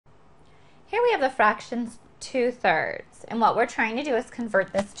Here we have the fractions 2/3, and what we're trying to do is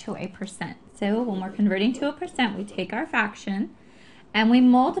convert this to a percent. So when we're converting to a percent, we take our fraction and we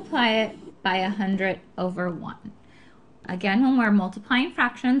multiply it by 100 over 1. Again, when we're multiplying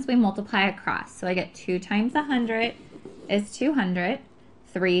fractions, we multiply across. So I get 2 times 100 is 200.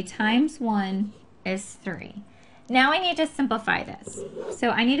 3 times 1 is 3. Now I need to simplify this.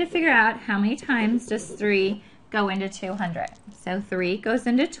 So I need to figure out how many times does 3 go into 200. So 3 goes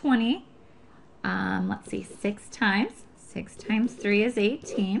into 20. Let's see, 6 times. 6 times 3 is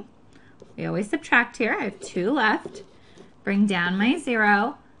 18. We always subtract here. I have 2 left. Bring down my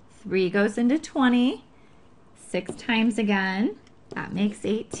 0. 3 goes into 20. 6 times again. That makes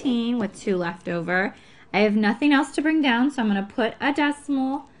 18 with 2 left over. I have nothing else to bring down, so I'm going to put a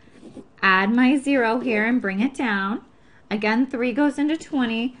decimal, add my 0 here, and bring it down. Again, 3 goes into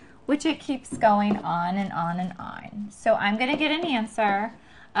 20, which it keeps going on and on and on. So I'm going to get an answer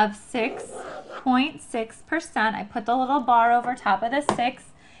of 6.6%. I put the little bar over top of the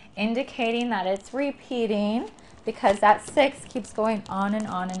 6, indicating that it's repeating because that 6 keeps going on and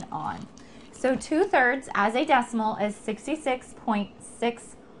on and on. So 2/3 as a decimal is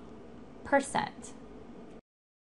 66.6%.